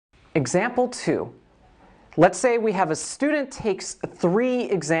Example 2. Let's say we have a student takes 3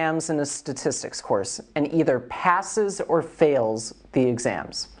 exams in a statistics course and either passes or fails the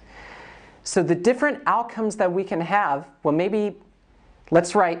exams. So the different outcomes that we can have, well, maybe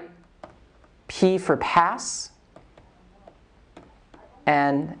let's write P for pass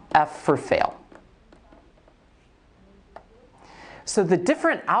and F for fail. So the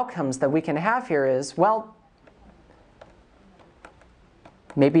different outcomes that we can have here is, well,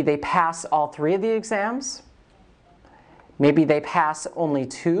 maybe they pass all 3 of the exams. Maybe they pass only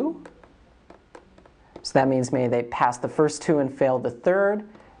 2. So that means maybe they pass the first 2 and fail the third,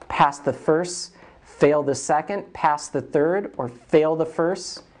 pass the first, fail the second, pass the third, or fail the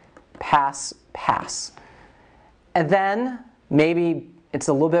first, pass, pass. And then maybe it's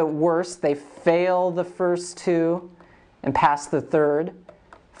a little bit worse. They fail the first 2 and pass the third,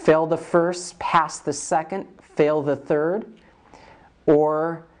 fail the first, pass the second, fail the third,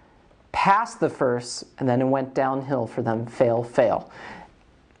 or pass the first, and then it went downhill for them, fail, fail.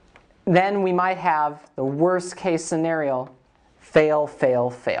 Then we might have the worst case scenario, fail, fail,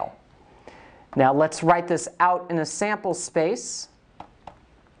 fail. Now let's write this out in a sample space.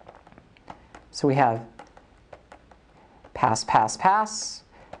 So we have pass, pass, pass,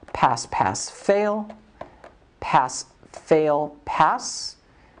 pass, pass, fail, pass, fail, pass,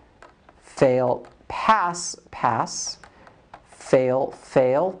 fail, pass, pass, fail,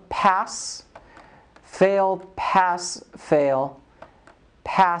 fail, pass, fail, pass, fail,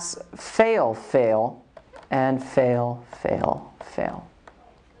 pass, fail, fail, and fail, fail, fail.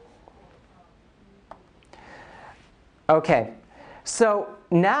 Okay, so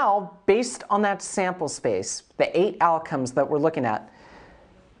now based on that sample space, the 8 outcomes that we're looking at,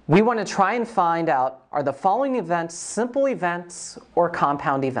 we want to try and find out, are the following events simple events or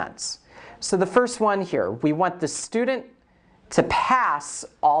compound events? So the first one here, we want the student to pass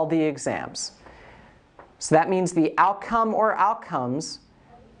all the exams. So that means the outcome or outcomes,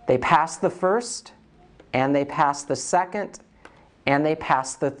 they pass the first, and they pass the second, and they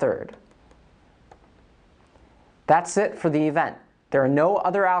pass the third. That's it for the event. There are no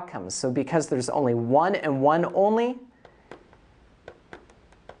other outcomes. So because there's only one and one only,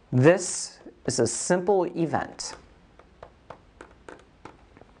 this is a simple event.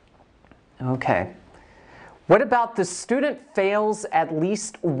 Okay. What about the student fails at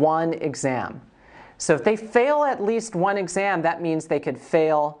least one exam? So if they fail at least one exam, that means they could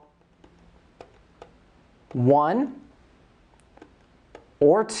fail 1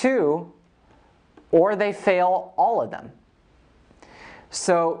 or 2, or they fail all of them.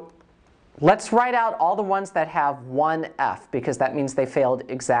 So let's write out all the ones that have 1 F, because that means they failed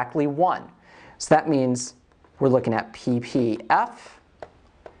exactly 1. So that means we're looking at PPF,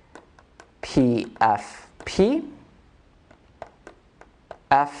 PFP,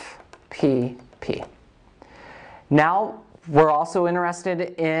 FPP. Now we're also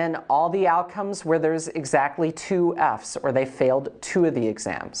interested in all the outcomes where there's exactly 2 Fs, or they failed 2 of the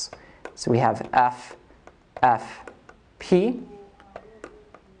exams. So we have F, F, P,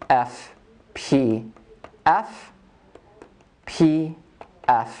 F, P, F, P,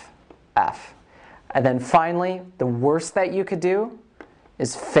 F, F. And then finally, the worst that you could do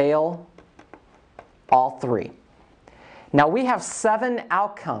is fail all 3. Now we have 7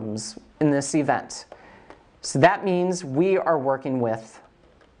 outcomes in this event. So that means we are working with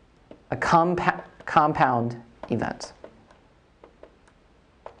a compound event.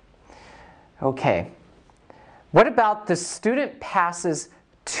 Okay. What about the student passes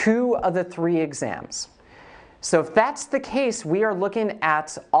 2 of the 3 exams? So if that's the case, we are looking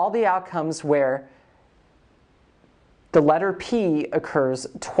at all the outcomes where the letter P occurs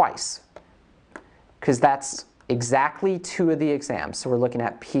twice, because that's exactly 2 of the exams. So we're looking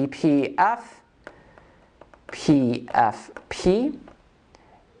at PPF, PFP,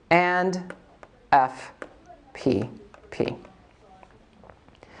 and FPP.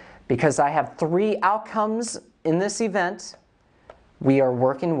 Because I have 3 outcomes in this event, we are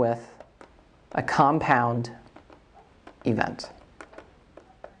working with a compound event.